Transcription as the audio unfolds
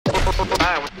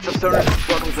Hi, what's up, stoners?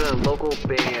 Welcome to the local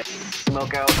band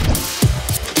Smokeout.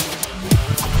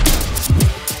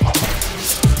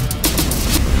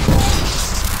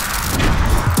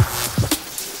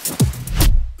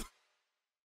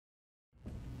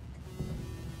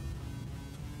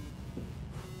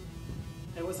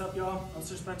 Hey, what's up, y'all? I'm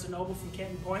Sir Spencer Noble from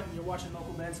Canton Point, and you're watching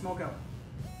local band Smokeout.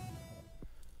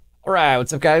 All right,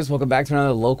 what's up, guys? Welcome back to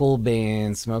another local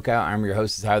band Smokeout. I'm your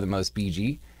host, Higher the Most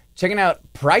BG. Checking out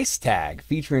Pricetagg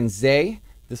featuring Zay.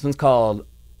 This one's called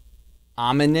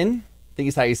Aminin, I think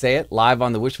is how you say it, live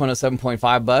on the Wish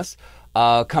 107.5 bus.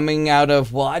 Coming out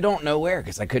of, well, I don't know where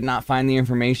because I could not find the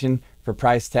information for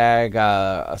Pricetagg,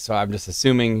 so I'm just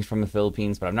assuming he's from the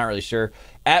Philippines, but I'm not really sure.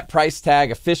 At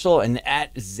Pricetagg Official and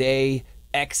at Zay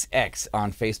XX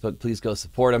on Facebook. Please go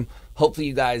support him. Hopefully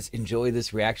you guys enjoy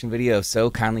this reaction video. If so,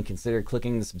 kindly consider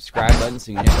clicking the subscribe button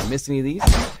so you never miss any of these.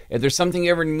 If there's something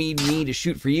you ever need me to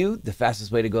shoot for you, the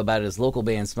fastest way to go about it is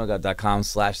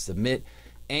localbandsmokeout.com/submit.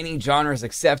 Any genres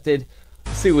accepted.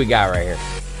 Let's see what we got right here.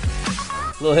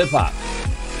 A little hip hop.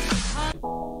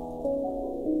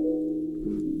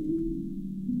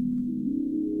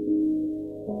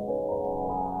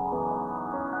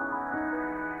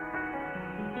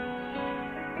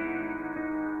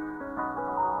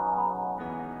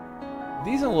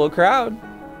 Decent little crowd.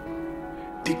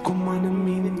 Di ko man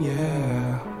aminin,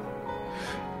 yeah.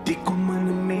 Di ko man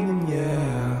aminin,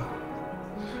 yeah.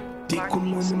 Di ko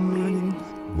man aminin.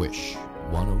 Wish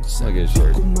 107. Look at his Di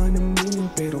shirt. ko man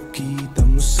aminin, pero kita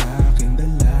mo sa'kin.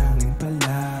 Dalangin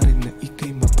pala rin na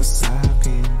ika'y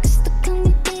mapasakin.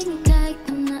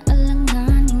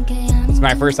 It's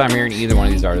my first time hearing either one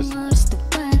of these artists.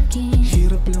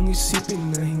 Hirap lang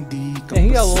isipin na hindi ka Yeah,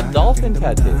 he got a little dolphin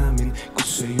tattoo. damdamin ko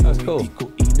sa'yo That's ay cool. di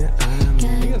ko inaamin. I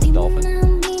think it's a dolphin.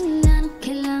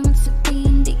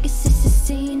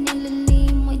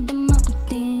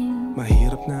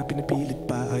 Mahirap na pinipilit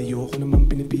pa, ayoko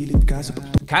naman pinipilit ka sa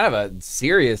pagtulog. Kind of a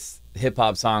serious hip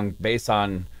hop song based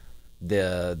on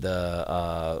the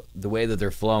way that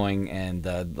they're flowing and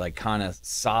the like kind of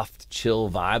soft,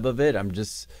 chill vibe of it. I'm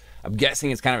guessing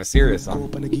it's kind of a serious song.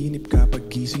 Panaginip ka,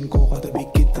 paggising ko, katabi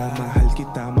kita.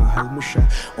 Mahal mo siya.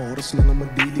 Oras lang ang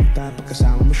magdilim ta.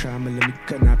 Pagkasama mo siya, malamig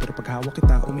ka na. Pero pag hawak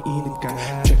kita, umiinit ka.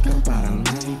 Check ka parang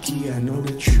Nike, I know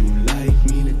that you like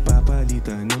me.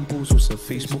 Nagpapalitan ng puso sa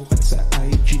Facebook at sa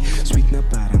IG. Sweet na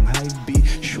parang high B,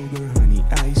 sugar, honey,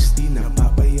 iced tea.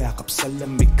 Napapayakap sa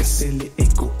lamig kasi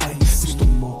liig ko ay gusto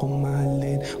mo kong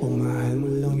mahalin o mahal mo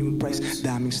lang yung price.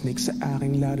 Daming snake sa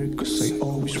aking ladder cause I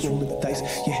always roll the dice.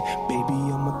 Yeah, baby,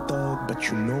 I'm a dog, but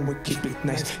you know I keep it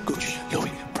nice. Gucci, Louis,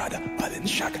 Prada,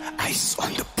 Balenciaga, ice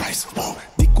on the price. Whoa,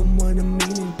 di ko man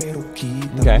aminin, pero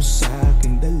kita mo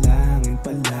sa'kin. Dalangin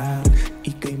pala rin,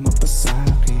 ika'y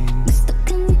mapasakin. Gusto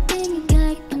kang itingin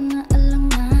kahit pa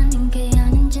naalanganin. Kaya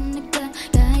nandyan na ka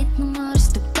kahit mga oras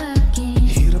tupagin.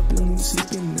 Hirap lang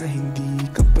isipin na hindi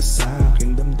ka pa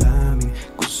sa'kin. Damdamin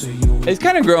ko sa'yo. It's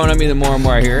kind of growing on me the more and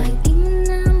more I hear.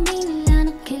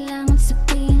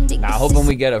 Now, hoping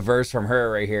we get a verse from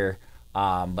her right here.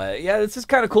 But yeah, this is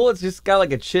kind of cool. It's just got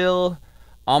like a chill,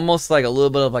 almost like a little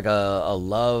bit of like a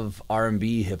love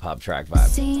R&B hip hop track vibe.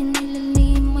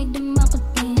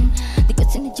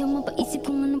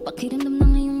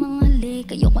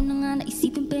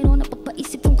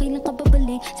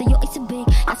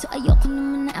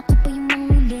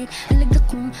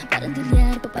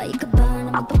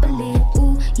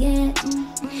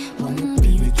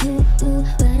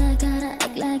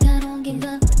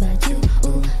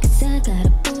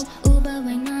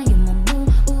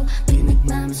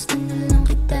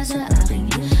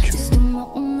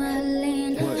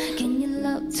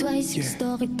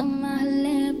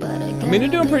 I mean,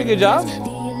 they're doing a pretty good job.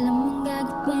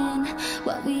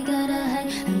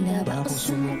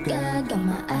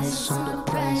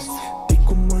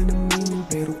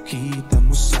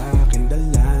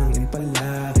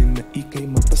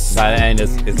 By the end,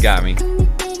 it's got me.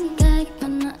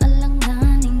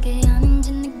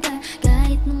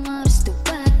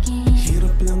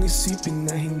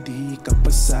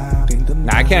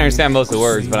 Now, I can't understand most of the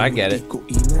words, but I get it.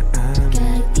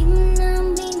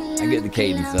 I get the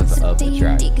cadence of the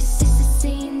track.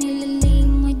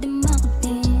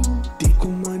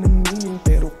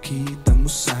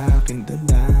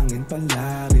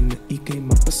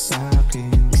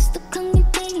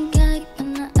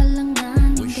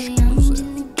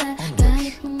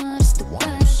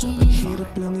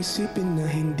 Isipin na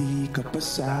hindi ka pa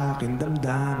sa'kin.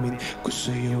 Damdamin ko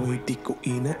sa'yo ay di ko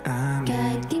inaamin.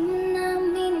 Kahit di mo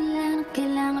namin lang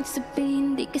kailangan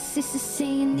sabihin. Di kasi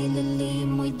sasayin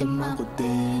nilalim mo'y dama ko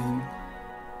din.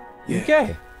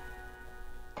 Okay.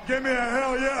 Give me a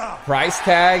hell yeah.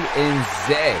 Pricetagg and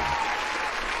Zay.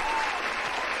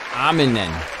 Aminin.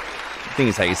 I think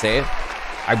is how you say it.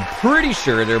 I'm pretty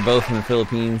sure they're both from the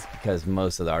Philippines because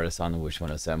most of the artists on the Wish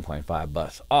 107.5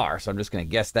 bus are. So I'm just going to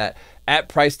guess that. At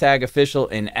Pricetagg Official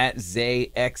and at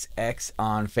ZayXX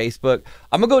on Facebook.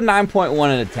 I'm going to go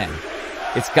 9.1 out of 10.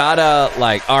 It's got a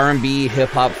like R&B hip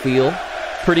hop feel.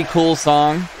 Pretty cool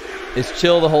song. It's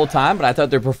chill the whole time, but I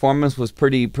thought their performance was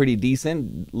pretty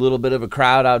decent. A little bit of a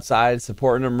crowd outside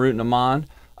supporting them, rooting them on.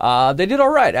 They did all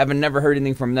right. I've never heard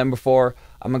anything from them before.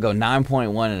 I'm going to go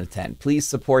 9.1 out of 10. Please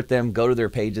support them. Go to their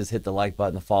pages, hit the like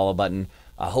button, the follow button.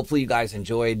 Hopefully you guys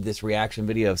enjoyed this reaction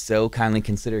video. If so, kindly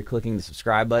consider clicking the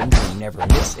subscribe button so you never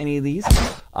miss any of these.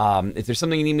 If there's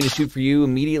something you need me to shoot for you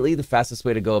immediately, the fastest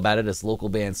way to go about it is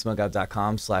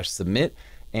localbandsmokeout.com/submit.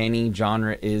 Any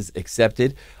genre is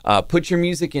accepted. Put your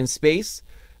music in space.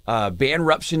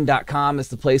 Bandruption.com is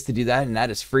the place to do that, and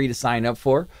that is free to sign up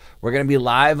for. We're going to be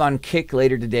live on Kick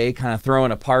later today, kind of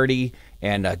throwing a party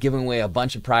and giving away a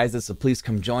bunch of prizes, so please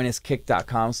come join us,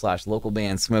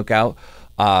 kick.com/localbandsmokeout.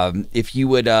 If you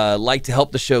would like to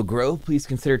help the show grow, please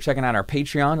consider checking out our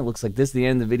Patreon. It looks like this at the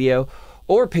end of the video,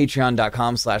 or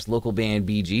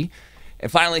patreon.com/localbandbg.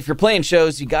 And finally, if you're playing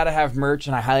shows, you got to have merch,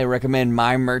 and I highly recommend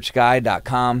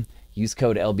mymerchguy.com. Use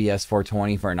code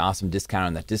LBS420 for an awesome discount,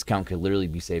 and that discount could literally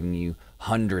be saving you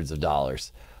hundreds of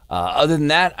dollars. Other than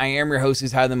that, I am your host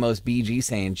who's had the most BG,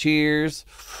 saying cheers,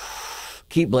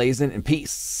 keep blazing, and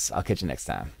peace. I'll catch you next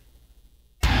time.